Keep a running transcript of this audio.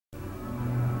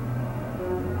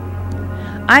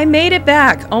I made it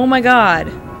back! Oh my god.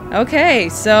 Okay,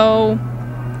 so...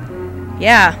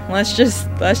 yeah, let's just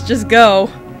go.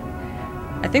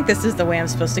 I think this is the way I'm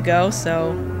supposed to go,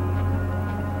 so...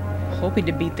 hoping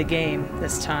to beat the game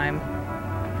this time.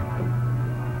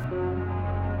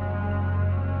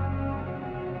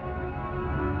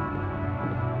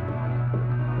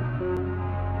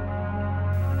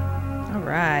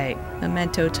 Alright,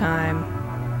 memento time.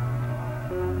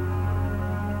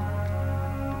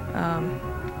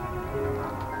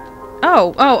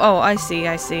 Oh, I see.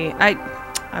 I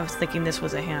was thinking this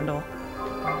was a handle.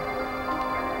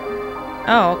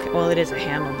 Oh, okay, well it is a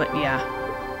handle, but yeah.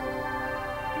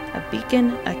 A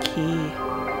beacon, a key.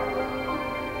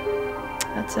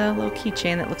 That's a little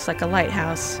keychain that looks like a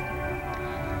lighthouse.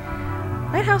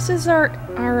 Lighthouses are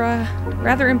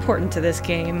rather important to this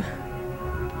game.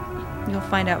 You'll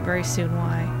find out very soon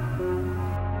why.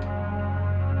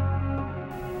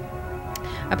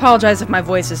 I apologize if my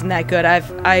voice isn't that good.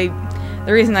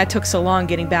 The reason I took so long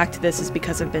getting back to this is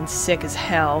because I've been sick as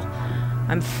hell.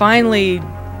 I'm finally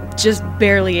just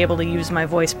barely able to use my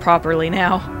voice properly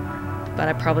now. But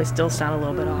I probably still sound a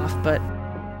little bit off, but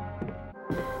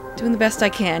doing the best I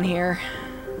can here.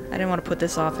 I didn't want to put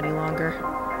this off any longer.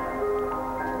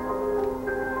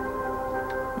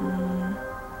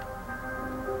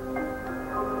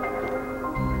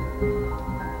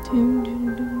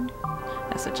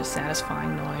 That's such a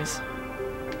satisfying noise.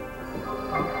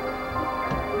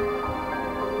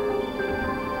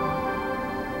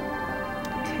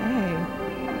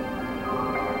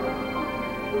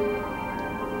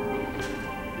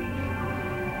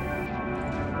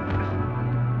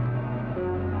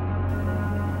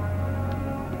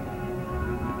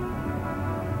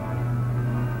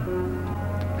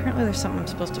 Apparently there's something I'm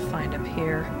supposed to find up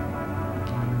here.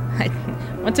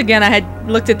 Once again, I had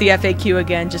looked at the FAQ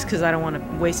again just because I don't want to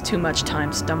waste too much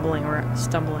time stumbling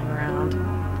around.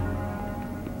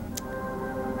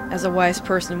 As a wise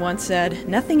person once said,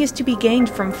 nothing is to be gained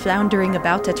from floundering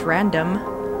about at random.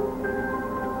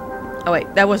 Oh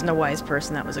wait, that wasn't a wise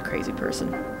person, that was a crazy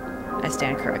person. I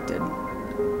stand corrected.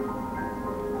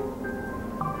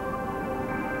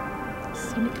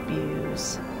 Scenic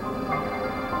views.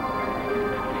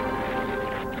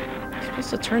 I'm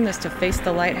supposed to turn this to face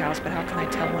the lighthouse, but how can I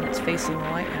tell when it's facing the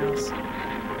lighthouse?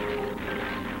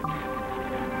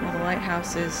 Well, the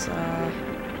lighthouse is kind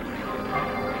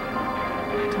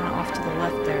of off to the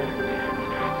left there.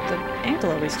 The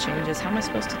angle always changes. How am I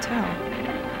supposed to tell?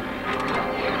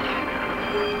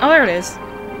 Oh, there it is.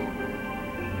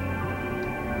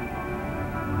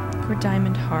 For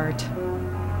Diamond Heart.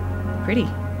 Pretty.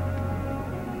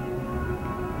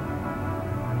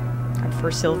 I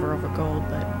prefer silver over gold,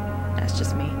 but that's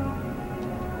just me.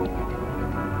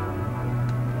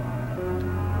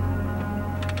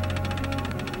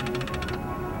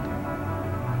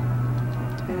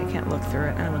 I can't look through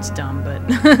it. I know it's dumb, but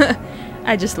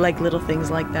I just like little things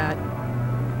like that.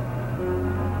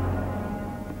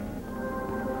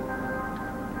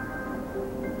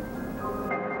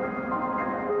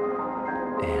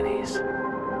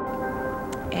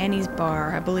 Annie's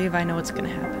bar. I believe I know what's gonna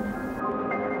happen.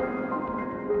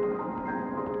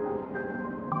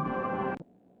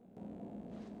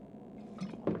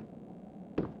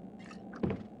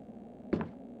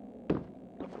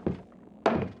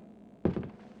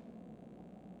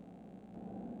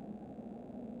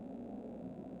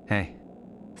 Hey.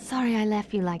 Sorry I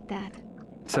left you like that.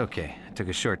 It's okay. I took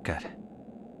a shortcut.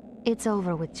 It's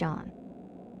over with John.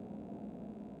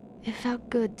 It felt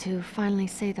good to finally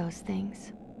say those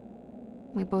things.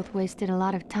 We both wasted a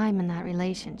lot of time in that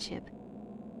relationship,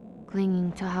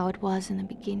 clinging to how it was in the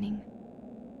beginning.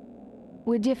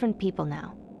 We're different people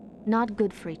now. Not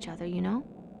good for each other, you know?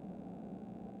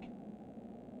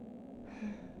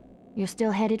 You're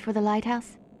still headed for the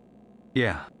lighthouse?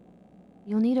 Yeah.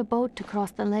 You'll need a boat to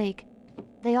cross the lake.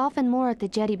 They often moor at the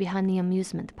jetty behind the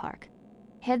amusement park.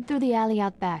 Head through the alley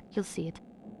out back, you'll see it.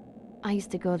 I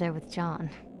used to go there with John.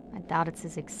 I doubt it's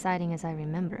as exciting as I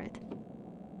remember it.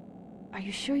 Are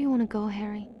you sure you want to go,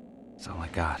 Harry? That's all I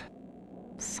got.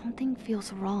 Something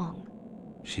feels wrong.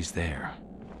 She's there.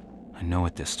 I know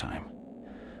it this time.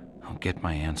 I'll get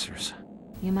my answers.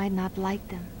 You might not like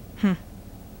them.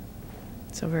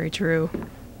 So very true.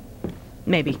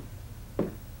 Maybe.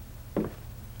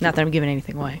 Not that I'm giving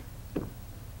anything away.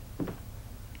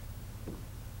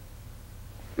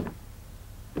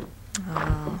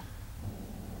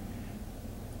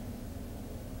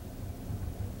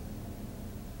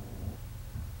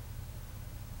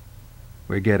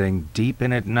 We're getting deep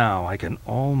in it now. I can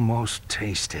almost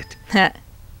taste it.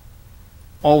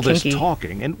 All this Kinky.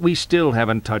 talking, and we still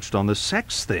haven't touched on the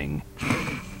sex thing.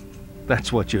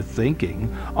 that's what you're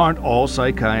thinking. Aren't all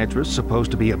psychiatrists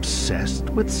supposed to be obsessed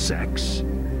with sex?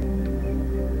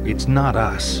 It's not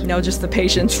us. No, just the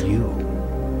patients. It's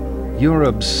you. You're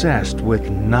obsessed with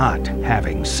not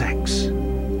having sex. I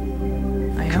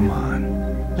am. Come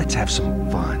on, let's have some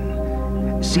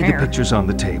fun. See the Where? pictures on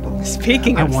the table.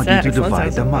 Speaking I of want sex, you to let's divide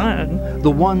have some them up. fun.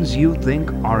 The ones you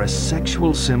think are a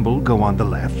sexual symbol go on the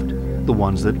left. The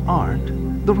ones that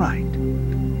aren't, the right.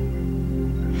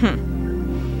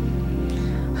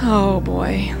 Oh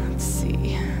boy, let's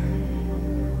see.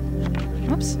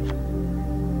 Oops.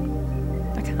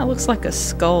 That kind of looks like a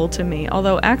skull to me.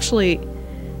 Although, actually,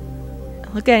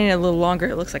 looking at it a little longer,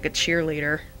 it looks like a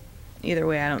cheerleader. Either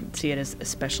way, I don't see it as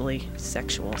especially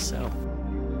sexual, so.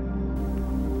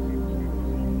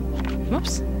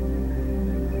 Whoops.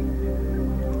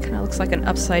 Kind of looks like an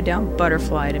upside down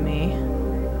butterfly to me.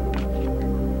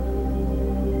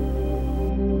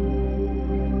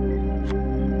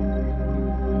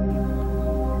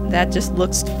 That just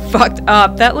looks fucked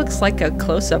up. That looks like a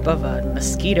close-up of a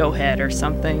mosquito head or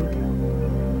something.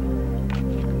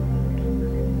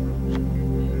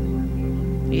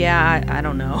 Yeah, I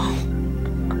don't know.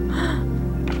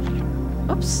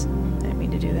 Oops. I didn't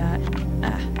mean to do that.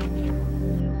 Ah.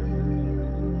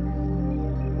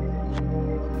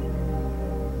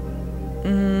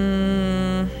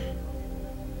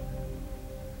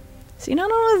 See,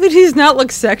 not only do these not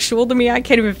look sexual to me, I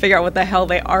can't even figure out what the hell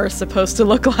they are supposed to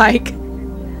look like.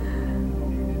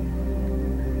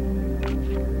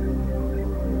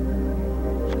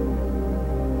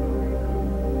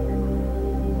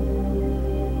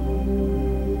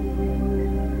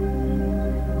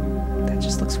 That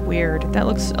just looks weird. That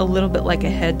looks a little bit like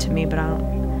a head to me, but I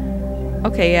don't...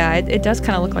 Okay, yeah, it does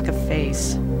kind of look like a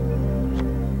face.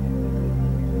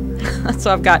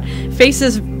 So I've got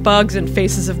faces of bugs and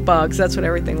faces of bugs. That's what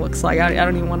everything looks like. I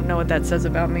don't even want to know what that says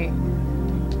about me.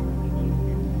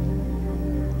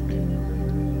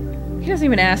 He doesn't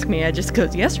even ask me. I just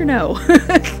goes, yes or no.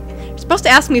 You're supposed to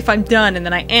ask me if I'm done, and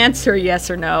then I answer yes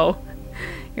or no.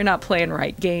 You're not playing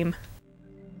right, game.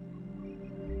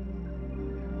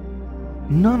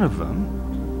 None of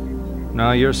them?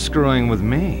 Now you're screwing with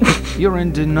me. You're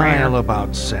in denial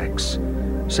about sex.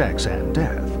 Sex and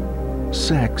death.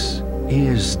 Sex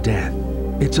is death.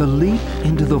 It's a leap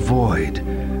into the void,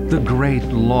 the great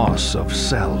loss of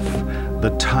self,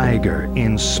 the tiger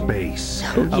in space,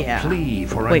 Oh, yeah. a plea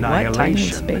for Wait, what? Tiger in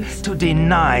annihilation. space? To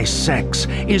deny sex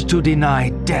is to deny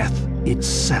death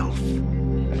itself.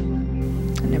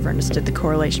 I never understood the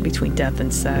correlation between death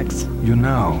and sex. You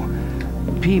know,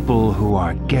 people who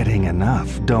are getting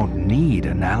enough don't need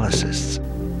analysis.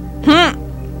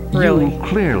 Really? You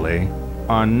clearly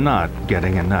are not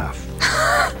getting enough.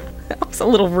 That was a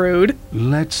little rude.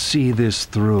 Let's see this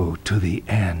through to the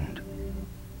end.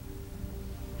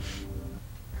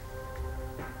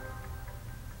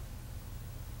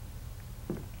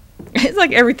 It's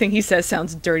like everything he says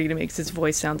sounds dirty to me because his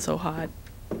voice sounds so hot.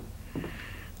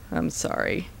 I'm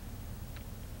sorry.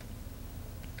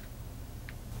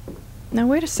 Now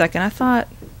wait a second, I thought...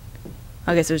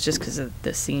 I guess it was just because of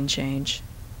the scene change.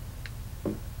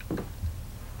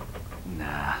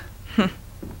 Nah.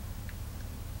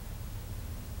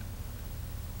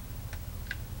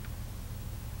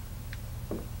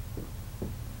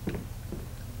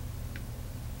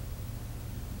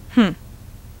 No,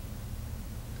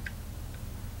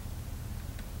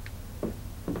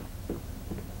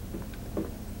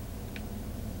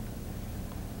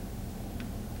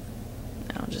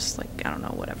 just like, I don't know,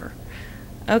 whatever.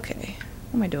 Okay,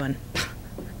 what am I doing?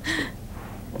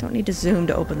 Don't need to zoom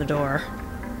to open the door.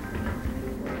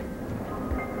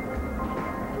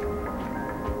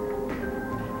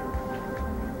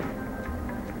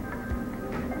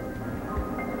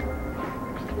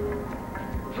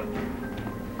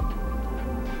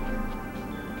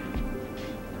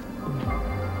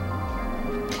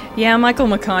 Yeah, Michael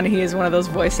McConaughey is one of those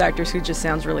voice actors who just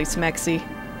sounds really smexy.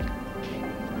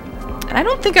 And I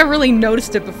don't think I really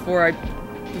noticed it before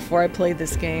I played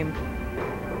this game.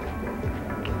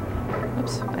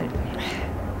 Oops.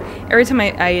 Every time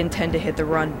I intend to hit the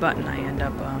run button, I end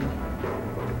up,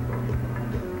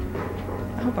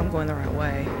 I hope I'm going the right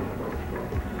way.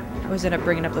 I always end up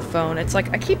bringing up the phone. It's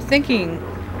like, I keep thinking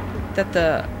that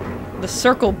the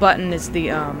circle button is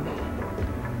the, I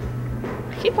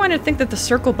keep wanting to think that the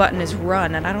circle button is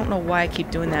run, and I don't know why I keep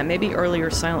doing that. Maybe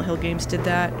earlier Silent Hill games did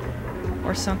that,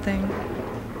 or something.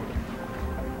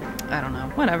 I don't know.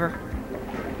 Whatever.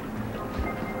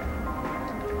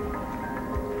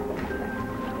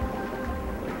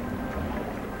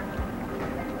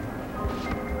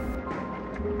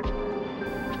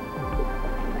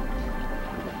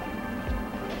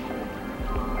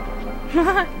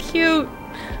 Cute.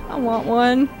 I want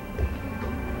one.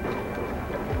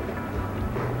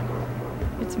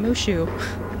 It's Mushu.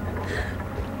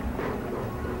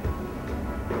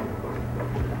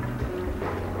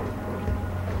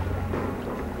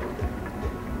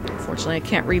 Unfortunately, I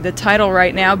can't read the title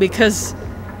right now because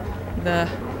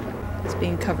it's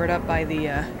being covered up by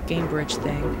the Game Bridge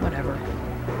thing. Whatever.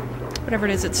 Whatever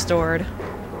it is, it's stored.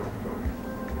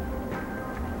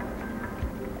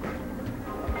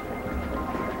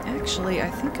 Actually, I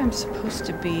think I'm supposed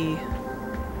to be...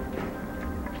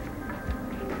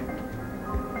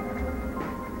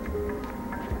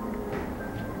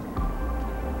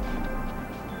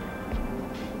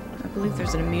 I believe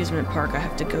there's an amusement park I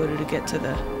have to go to get to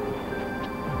the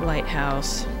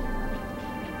lighthouse.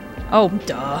 Oh,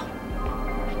 duh.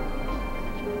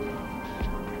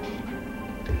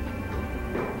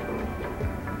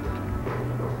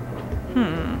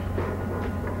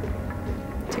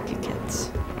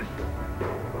 Tickets.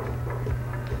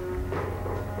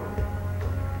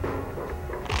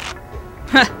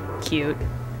 Ha! Cute.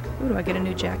 Ooh, do I get a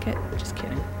new jacket? Just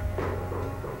kidding.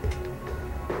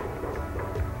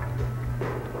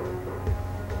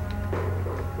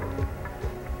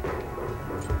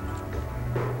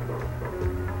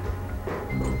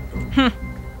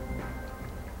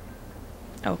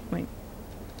 Oh, wait.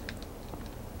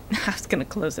 I was gonna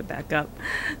close it back up.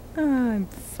 I'm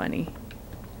funny.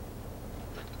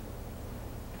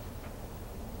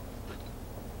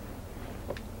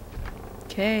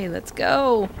 Okay, let's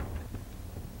go.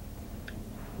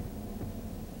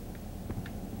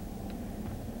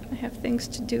 I have things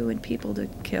to do and people to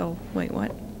kill. Wait,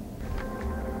 what?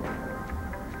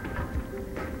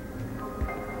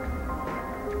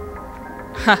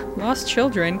 Ha! Lost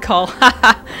children call.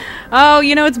 Haha! Oh,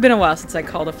 you know, it's been a while since I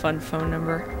called a fun phone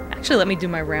number. Actually, let me do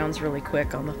my rounds really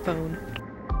quick on the phone.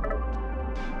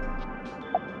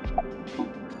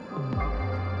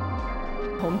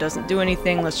 Home doesn't do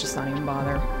anything, let's just not even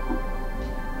bother.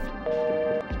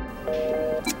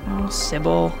 Oh,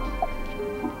 Sybil.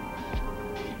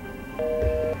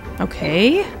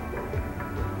 Okay.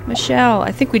 Michelle.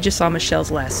 I think we just saw Michelle's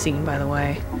last scene, by the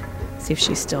way. See if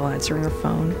she's still answering her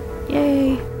phone.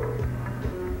 Yay.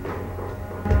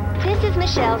 This is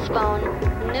Michelle's phone.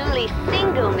 Newly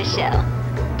single Michelle.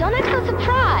 Don't act so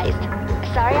surprised.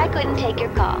 Sorry I couldn't take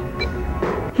your call.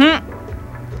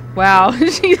 Wow,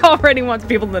 she already wants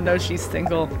people to know she's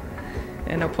single.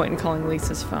 And no point in calling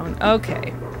Lisa's phone.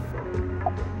 Okay.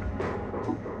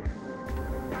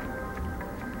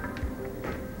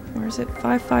 Where is it?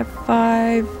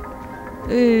 555.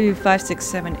 Ooh,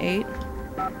 5678.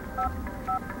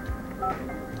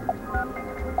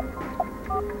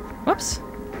 Whoops.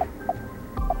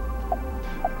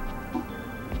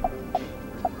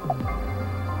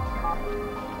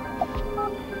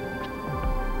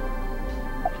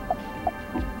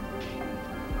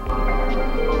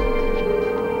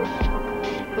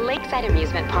 Lakeside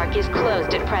Amusement Park is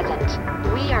closed at present.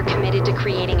 We are committed to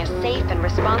creating a safe and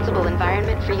responsible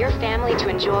environment for your family to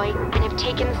enjoy and have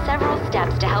taken several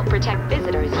steps to help protect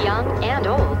visitors young and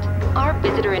old. Our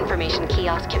visitor information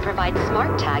kiosk can provide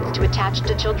smart tags to attach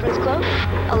to children's clothing,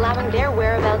 allowing their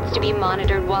whereabouts to be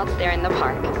monitored whilst they're in the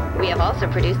park. We have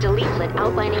also produced a leaflet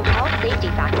outlining health safety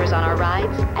factors on our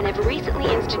rides and have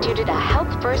recently instituted a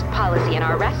health first policy in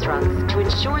our restaurants to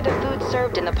ensure the food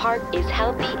served in the park is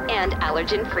healthy and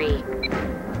allergen free.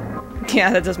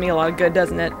 Yeah, that does me a lot of good,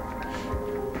 doesn't it?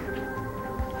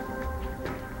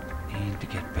 Need to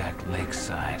get back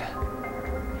lakeside.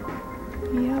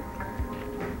 Yep.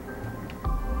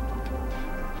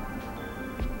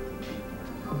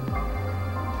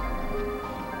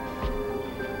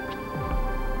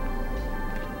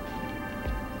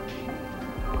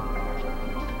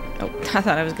 Oh, I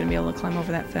thought I was going to be able to climb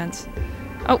over that fence.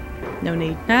 Oh, no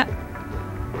need. Ah.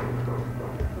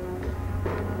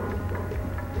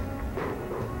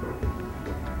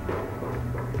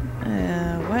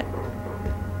 What?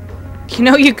 You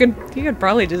know, you could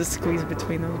probably just squeeze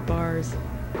between those bars.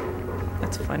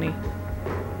 That's funny.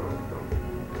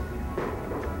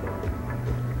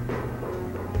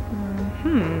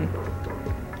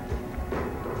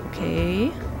 Okay.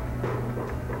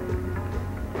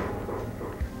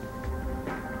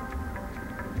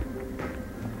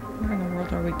 Where in the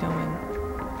world are we going?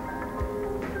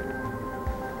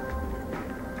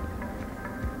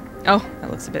 Oh, that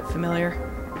looks a bit familiar.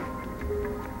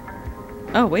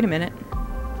 Oh, wait a minute.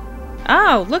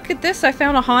 Oh, look at this! I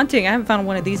found a haunting! I haven't found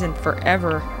one of these in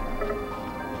forever.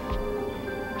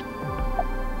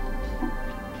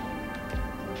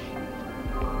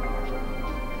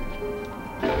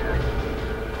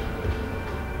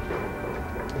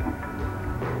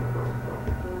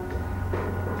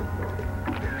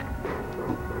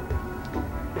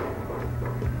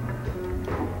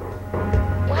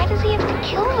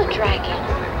 dragon?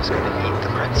 It was gonna eat the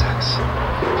princess.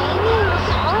 Maybe it was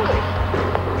hungry.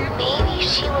 Maybe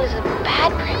she was a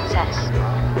bad princess.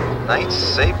 Knights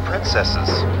save princesses.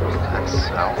 That's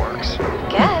how it works.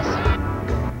 Guess.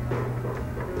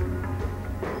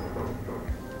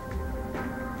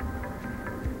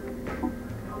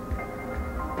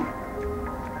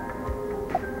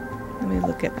 Let me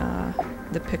look at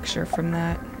the picture from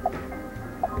that.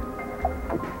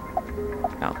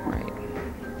 Oh, right.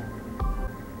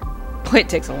 Boy, it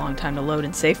takes a long time to load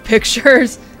and save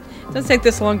pictures. It doesn't take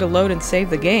this long to load and save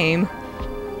the game.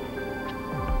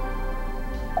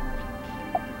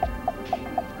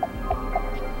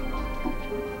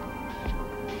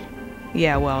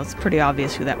 Yeah, well, it's pretty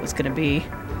obvious who that was going to be.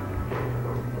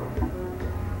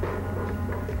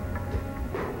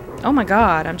 Oh my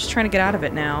god, I'm just trying to get out of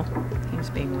it now. Game's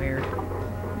being weird.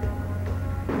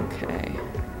 Okay.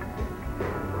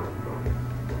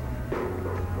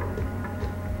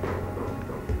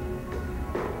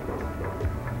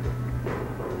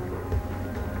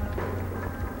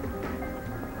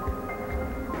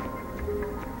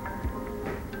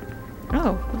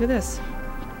 Oh, look at this.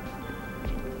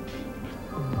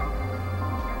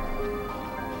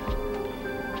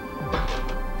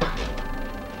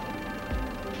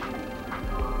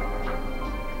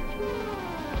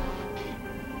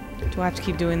 Do I have to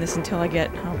keep doing this until I get...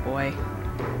 Oh boy.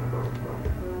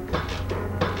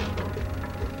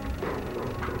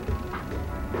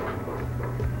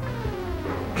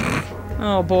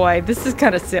 Oh boy, this is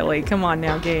kind of silly. Come on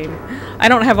now, game. I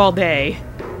don't have all day.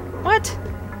 What?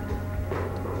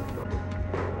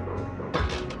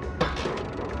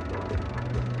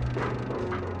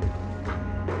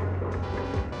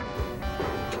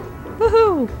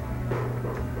 Woohoo!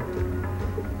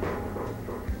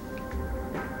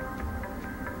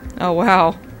 Oh,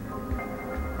 wow.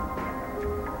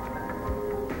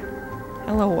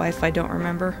 Hello, wife, I don't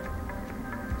remember.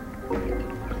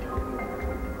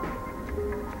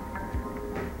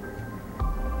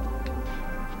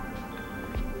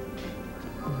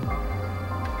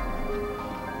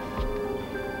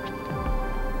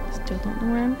 Still don't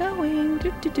know where I'm going.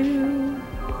 Do-do-do.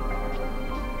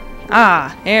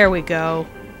 Ah, there we go.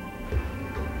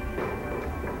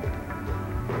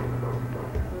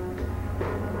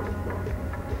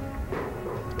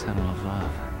 Tunnel of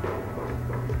love.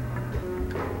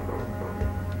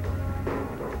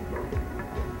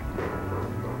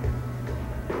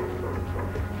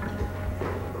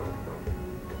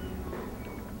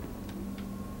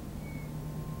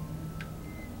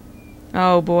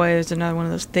 Oh boy, there's another one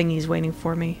of those thingies waiting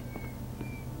for me.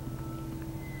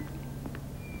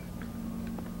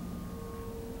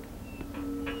 I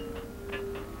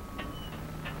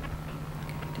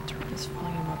need to turn this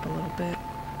volume up a little bit.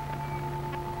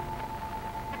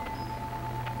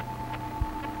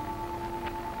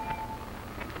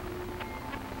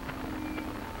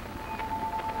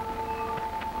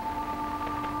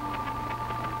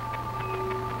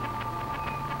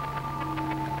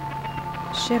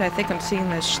 Shit, I think I'm seeing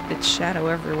this its shadow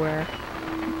everywhere.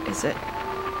 Is it?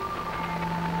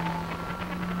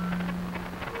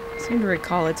 I seem to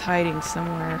recall it's hiding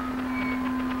somewhere.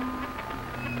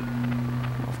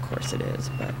 Well, of course it is,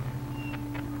 but...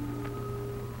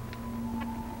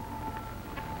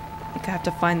 I think I have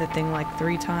to find the thing like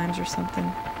 3 times or something.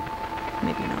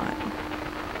 Maybe not.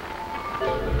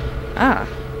 Ah!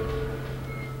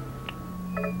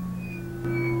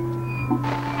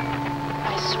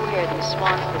 I swear these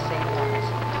swans are the same ones.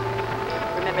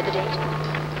 Remember the date?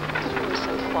 You were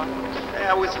so quiet. Hey,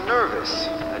 I was nervous.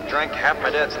 I drank half my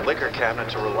dad's liquor cabinet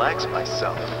to relax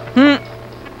myself.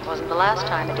 Wasn't the last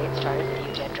time a date started with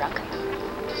you dead drunk.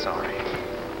 Sorry.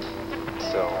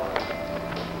 So,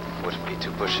 would it be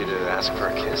too pushy to ask for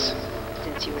a kiss?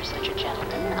 Since you were such a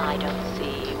gentleman, I don't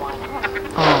see why not.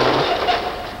 Oh.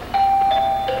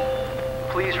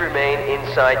 Please remain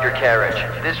inside your carriage.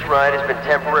 This ride has been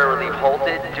temporarily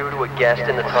halted due to a guest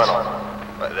in the tunnel.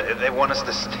 They want us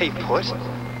to stay put?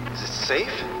 Is it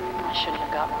safe? I shouldn't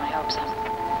have gotten my hopes up.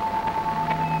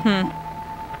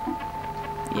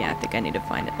 Yeah, I think I need to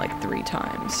find it like 3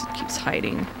 times. It keeps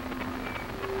hiding.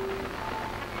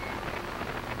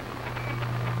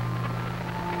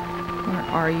 Where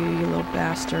are you, you little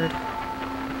bastard?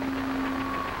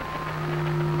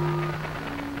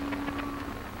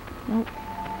 Nope.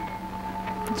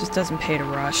 It just doesn't pay to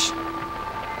rush.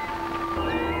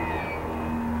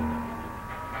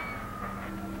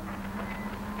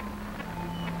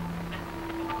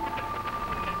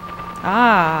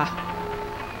 Ah!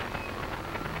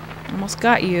 Almost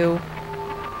got you.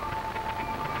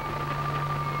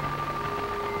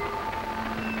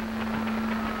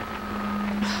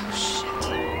 Oh, shit.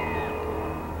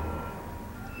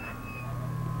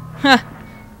 Huh.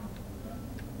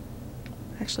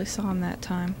 Actually saw him that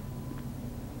time.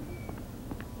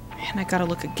 And I gotta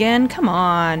look again. Come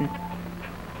on.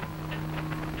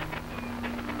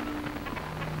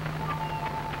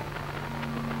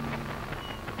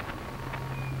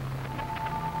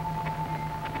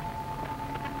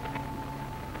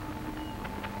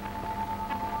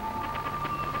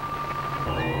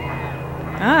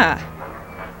 Ah.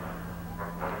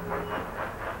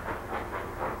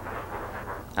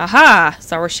 Aha!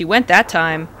 Saw where she went that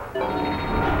time.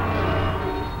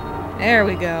 There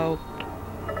we go.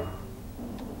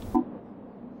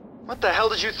 What the hell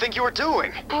did you think you were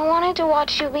doing? I wanted to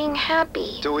watch you being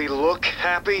happy. Do we look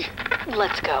happy?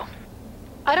 Let's go.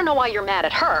 I don't know why you're mad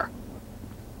at her.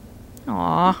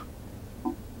 Aw.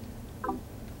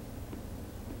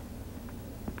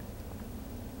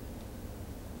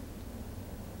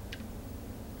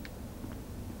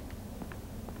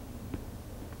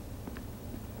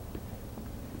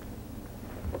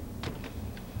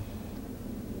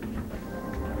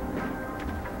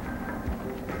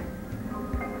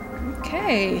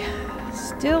 Okay,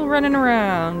 still running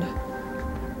around.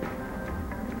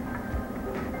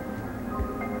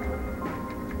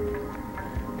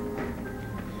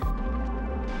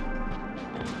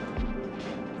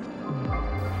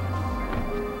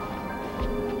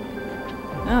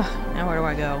 Ugh, now where do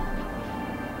I go?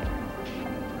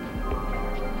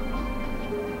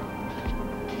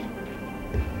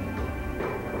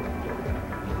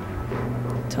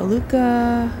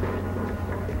 Toluca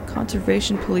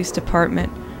Conservation Police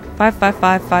Department,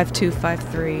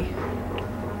 555-5253.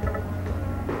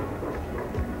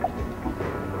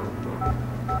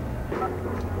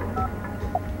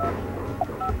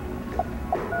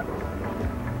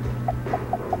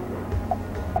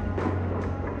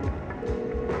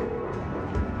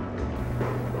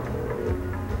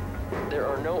 There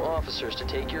are no officers to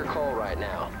take your call right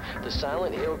now. The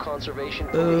Silent Hill Conservation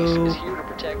Police is here to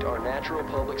protect our natural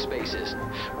public spaces.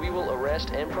 We will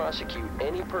arrest and prosecute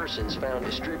any persons found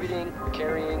distributing,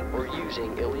 carrying, or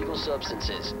using illegal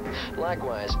substances.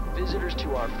 Likewise, visitors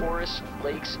to our forests,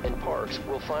 lakes, and parks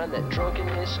will find that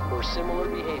drunkenness or similar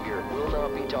behavior will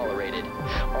not be tolerated.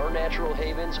 Our natural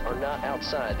havens are not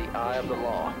outside the eye of the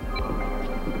law.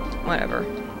 Whatever.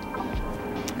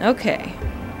 Okay.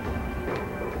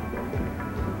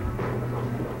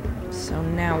 So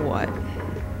now what?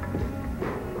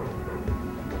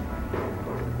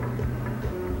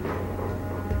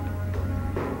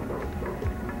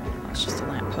 Oh, it's just a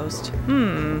lamppost.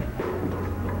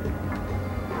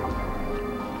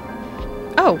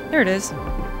 Oh, there it is.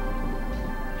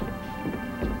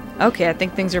 Okay, I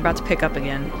think things are about to pick up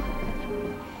again.